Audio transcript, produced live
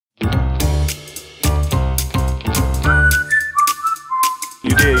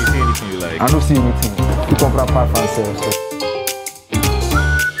everything you like. I don't see anything. You come from Francaise. So.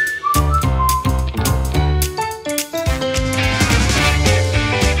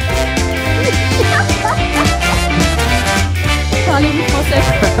 Parlez-vous français?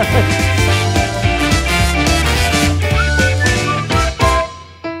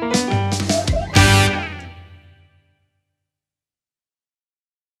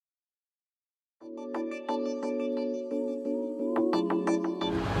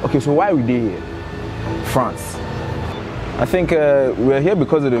 Okay, so why are we here? France. I think we're here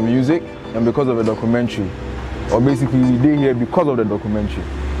because of the music and because of the documentary. Or basically, we're here because of the documentary.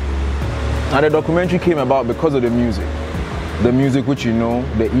 And the documentary came about because of the music. The music which you know,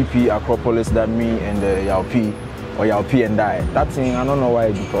 the EP Acropolis that me and the Yaw P or Yaw P and I. That thing, I don't know why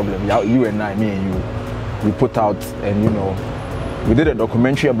it's a problem. You and I, me and you, we put out and you know, we did a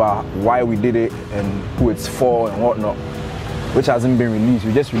documentary about why we did it and who it's for and whatnot, which hasn't been released.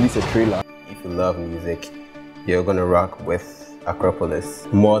 We just released a trailer. If you love music, you're gonna rock with Acropolis.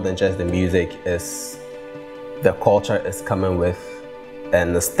 More than just the music, is the culture is coming with,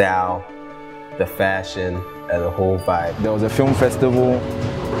 and the style, the fashion, and the whole vibe. There was a film festival,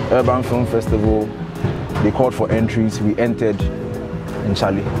 urban film festival. They called for entries. We entered, and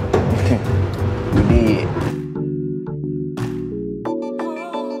Charlie, we did.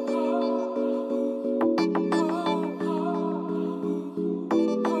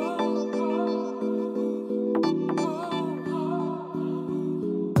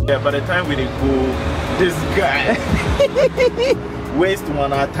 Yeah, by the time we did go, this guy waste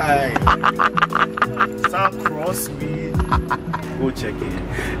one at a time. Some cross me, go check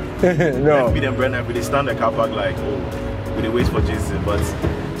it. No. Me and Bread9fe, they stand the car park like, oh, we did wait for Jason. But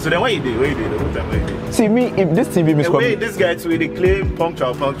so then what you did? What you did? The whole time what you did? See me, if this TV miss wait, this guy too, they claim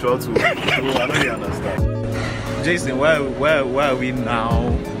punctual too. So I don't really understand. Jason, why are we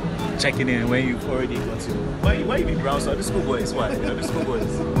now checking in when you've already got to? Why you be brown? So the school boys, why? The school boys,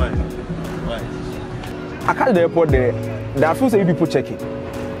 why? I catch the airport there. There are few say people checking.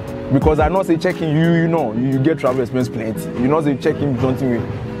 Because I not say checking you know, you get travel expense plenty. You not say checking something with,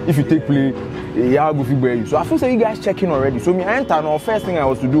 if you take play, yeah, go figure you. So I feel say you guys checking already. So me I enter now, first thing I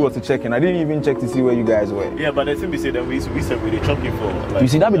was to do was to check in. I didn't even check to see where you guys were. Yeah, but the thing we said that we said we were checking for. Like, you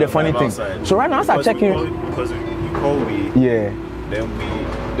see that be the funny thing. Outside. So right now I start checking. Because you call me. Yeah.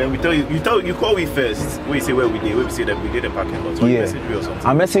 Then we tell you call me first. We say where we did. We say that we did the parking lot. So yeah. Message me or something.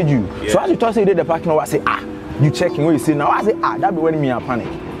 I message you. Yeah. So as you talk say you did the parking lot, I say you checking. What you say now? I say that be when me I panic.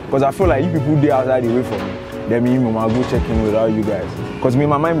 Because I feel like you people there outside they wait for me. Then me I'll go checking without you guys. Because me in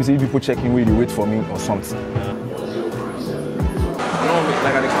my mind me say people checking where they wait for me or something.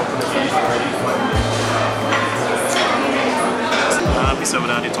 Like at the Kampala.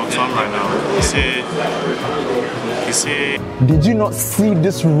 They talk to him right now. He said, did you not see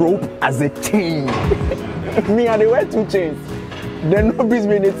this rope as a chain? Me and they wear 2 chains. Then no business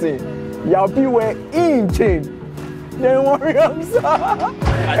me anything. Yaw P were in chain. Then worry I'm sorry.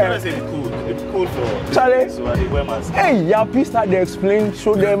 I don't say it's cool. It's cool for Charlie. So I wear my skin. Hey, Yaw P started to explain,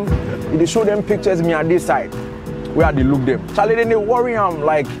 show them pictures me at this side. Where they look them. Charlie, then they worry I'm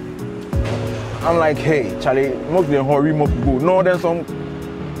like, hey, Charlie, most them hurry, most go. No, then some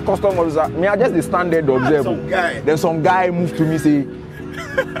custom officer, me I just stand there to observe. Then some guy moved to me say,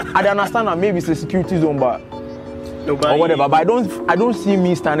 I understand that maybe it's a security zone, but or whatever. But I don't see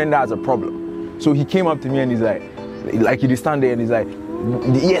me standing there as a problem. So he came up to me and he's like he stand there and he's like,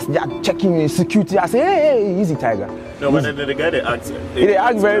 yes, they are checking in security. I say, hey, easy tiger. No, but then the guy they act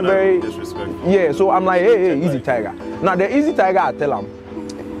very, very disrespectful. Yeah, so I'm like, hey, easy tiger. Now the easy tiger, I tell him,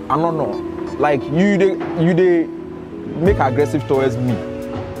 I don't know. Like you they make aggressive towards me.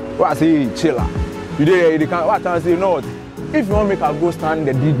 What I say, chiller. They can't. What I say, no. If you want to make a go stand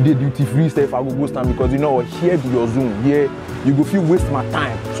the duty free stuff, I go stand because you know here be your zone. Here you go feel waste my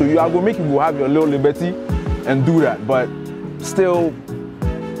time. So you are go make you go have your little liberty and do that. But still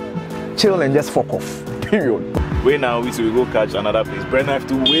chill and just fuck off. Period. Wait now, we go catch another place. Bread9fe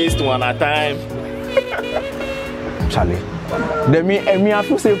to waste one at a time. Charlie. Then me I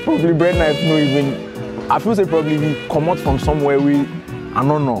feel say probably Bread9fe no even. I feel say probably we come out from somewhere we I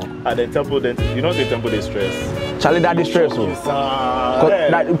don't know. At the temple, then you know the temple they stress. Charlie, that is stress.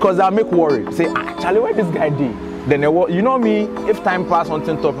 Because I make worry. Say, Charlie, where this guy did? Then you know me, if time pass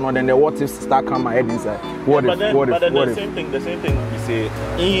something tough now, then the what if start come my head inside. What if? The same thing we say,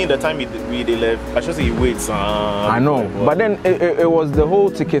 in the time we left, I should say he waits. I know. But then it was the whole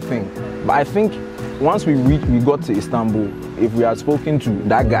ticket thing. But I think once we got to Istanbul, if we had spoken to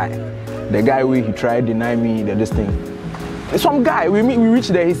that guy, the guy where he tried to deny me this thing. Some guy, we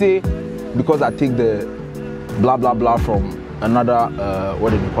reached there, he say, because I take the blah blah blah from another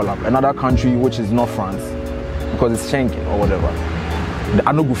what did you call it? Another country which is not France, because it's Schengen or whatever.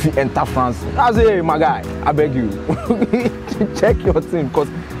 I no go fit enter France. I say, hey, my guy, I beg you, check your thing, because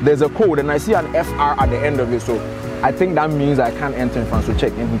there's a code and I see an FR at the end of it. So I think that means I can't enter in France. So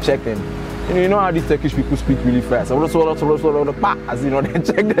check, and he checked in. You know how these Turkish people speak really fast. As you know, they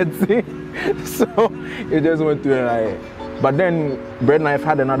check that thing. So it just went to like. But then Bread9fe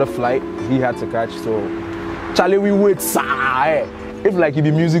had another flight he had to catch. So Charlie, we wait, sir. If like in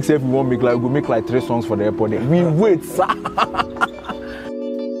the music safe, we won't make like, we'll make like 3 songs for the airport. We wait, sir.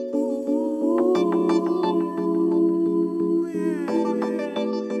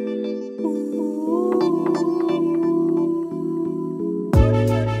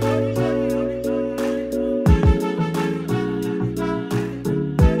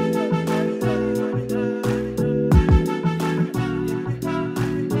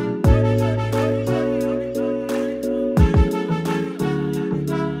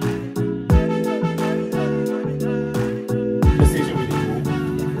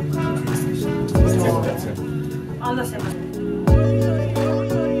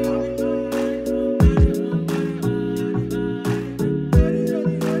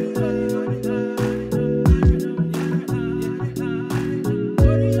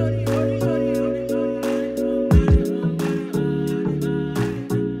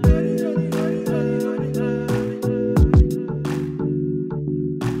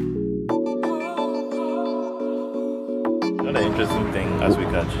 Another interesting thing as we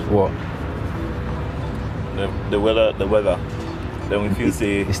catch. What? The weather. Then we feel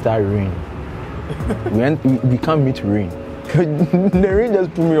say It started raining. we can't meet rain. The rain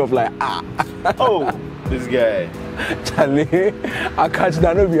just put me off like oh, this guy. Charlie, I catch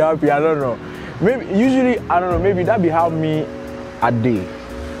that, not be happy. I don't know. Maybe usually I don't know. Maybe that be how me a day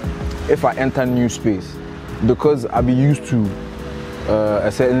if I enter new space, because I be used to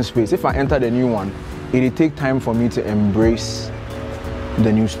a certain space. If I enter the new one, it'll take time for me to embrace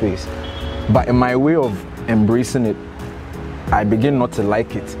the new space. But in my way of embracing it, I begin not to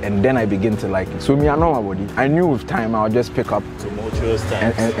like it, and then I begin to like it. So me, I know my body. I knew with time I'll just pick up tumultuous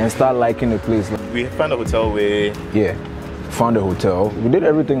times and start liking the place. We found a hotel where found a hotel. We did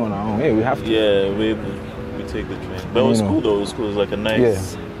everything on our own. Hey, we have to. Yeah, we take the train. But it was cool though. It was cool. It was like a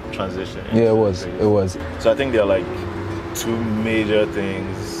nice transition. Yeah, it was. It was. So I think there are like 2 major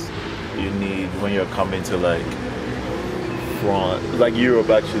things you need when you're coming to like France, like Europe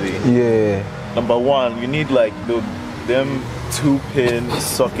actually. Yeah. Number 1, you need like them 2-pin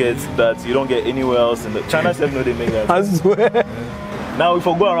sockets that you don't get anywhere else in the China said no, they make that. I swear. Now if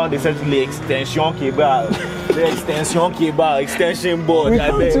I go around, they send the extension cable, extension board. We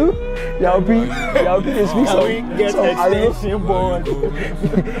come to Yaw P, they speak some extension board.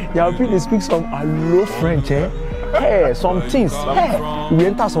 Yaw P, they speak some allo French, eh? Hey, some things. Hey, we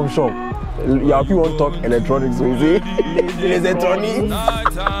enter some shop. Yaw P won't talk electronics, so you see, electronics.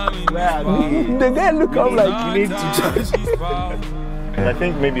 The guy look up like you need to charge. And I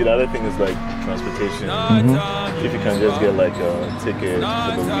think maybe the other thing is like transportation. If you can just get like a ticket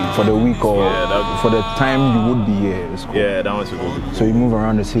for the week or for the time you would be here, it's cool. Yeah, that one's good. So you move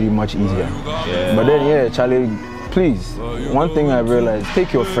around the city much easier. Yeah. But then Charlie, please, one thing I realized,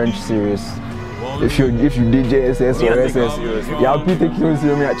 take your French serious. If you did JSS or SS, Yaw P take you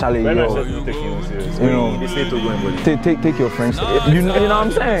serious, Charlie. Take your French. You know what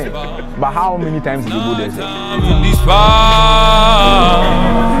I'm saying? But how many times did you go there?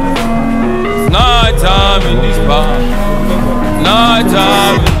 Nighttime in this bar.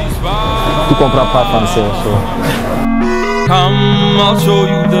 Nighttime in this bar. Tu comprends pas français, so. Come, I'll show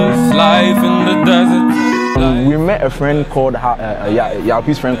you this life in the desert. We met a friend called Yaw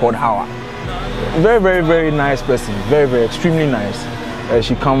P's friend called Howard. Very, very, very nice person. Very, very, extremely nice.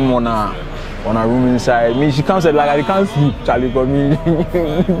 She come on a room inside. Me, she comes like I can't sleep, Charlie, for me.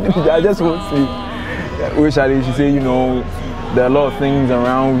 I just won't sleep. With Charlie, she said, you know, there are a lot of things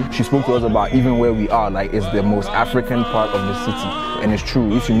around. She spoke to us about even where we are, like it's the most African part of the city. And it's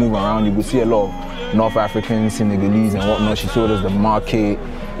true, if you move around, you will see a lot of North Africans, Senegalese and whatnot. She showed us the market,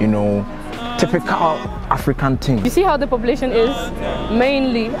 you know, typical African thing. You see how the population is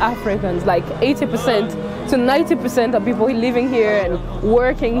mainly Africans, like 80% to 90% of people living here and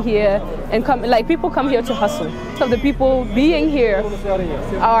working here, and people come here to hustle. So the people being here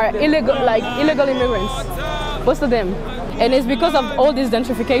are illegal immigrants, most of them. And it's because of all this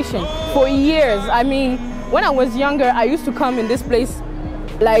gentrification. For years, I mean, when I was younger, I used to come in this place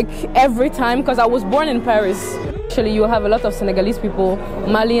like every time because I was born in Paris. Actually, you have a lot of Senegalese people,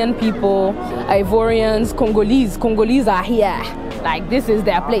 Malian people, Ivorians, Congolese. Congolese are here. like this is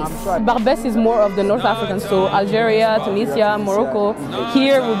their place. Barbès is more of the North Africans, so Algeria, Tunisia, Morocco.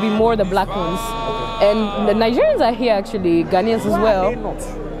 Here will be more the black ones. And the Nigerians are here actually, Ghanaians as well.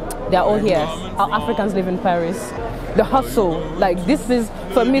 They're all here. Our Africans live in Paris. The hustle, like this is,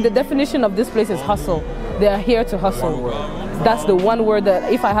 for me, the definition of this place is hustle. They are here to hustle. That's the one word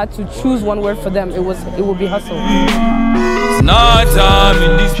that if I had to choose one word for them, it would be hustle.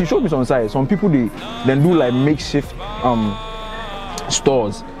 She showed me some sides. Some people they then do like makeshift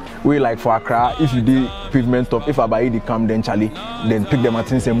stores. Where like for Accra, if you do pavement stuff, if I buy they come then Charlie, then pick them at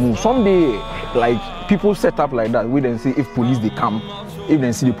things and move. Someday like people set up like that. We then see if police they come, if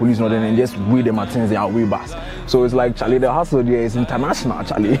they see the police not then just weigh them at things they are way bass. So it's like Charlie, the hustle there is international,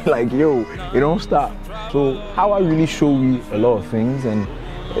 Charlie. Like yo, it don't stop. So how I really show you a lot of things and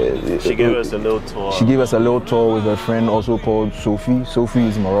she gave us a little tour. She gave us a little tour with her friend also called Sophie. Sophie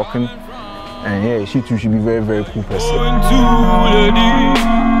is Moroccan. And yeah, she too should be very, very cool person.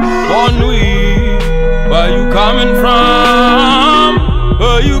 One week, where you coming from?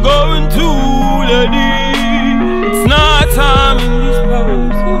 Where you going to, lady? It's not time in this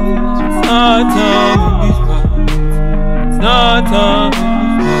place. It's not time in this place. It's not time in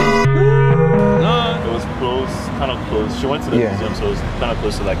this place. It was close, kind of close. She went to the museum, so it was kind of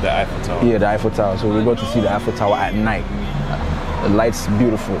close to like the Eiffel Tower. Yeah, the Eiffel Tower. So we got to see the Eiffel Tower at night. The light's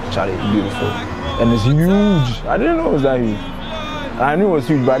beautiful, Charlie, beautiful. And it's huge. I didn't know it was that huge. I knew it was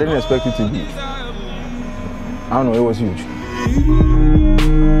huge, but I didn't expect it to be. I don't know, it was huge.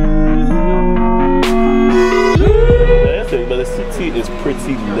 But the city is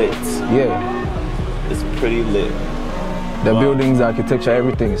pretty lit. Yeah. It's pretty lit. The buildings, the architecture,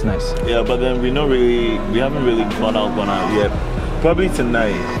 everything is nice. Yeah, but then we haven't really gone out yet. Probably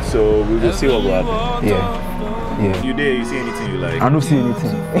tonight, so we will see what will happen. Yeah. Yeah. You there? You see anything you like? I don't see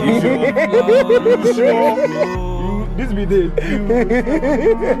anything. You sure? You sure? This be dead.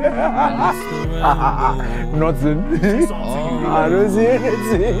 Nothing. I don't see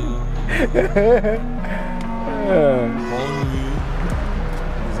anything.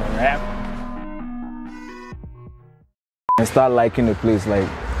 And start liking the place, like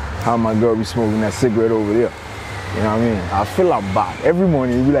how my girl be smoking that cigarette over there. You know what I mean? I feel like bad. Every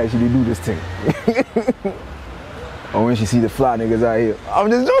morning you be like, she do this thing. Or when she see the fly niggas out here. I'm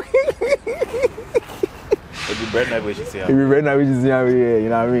just joking. It'd be Bread9fe when she see her. It'd be Bread9fe when she see her here, you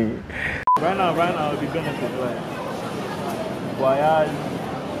know what I mean? Right now, it'd be benefit, like, voyage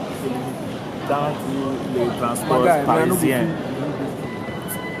down to the transport parisien.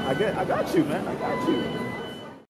 I got you, man. I got you.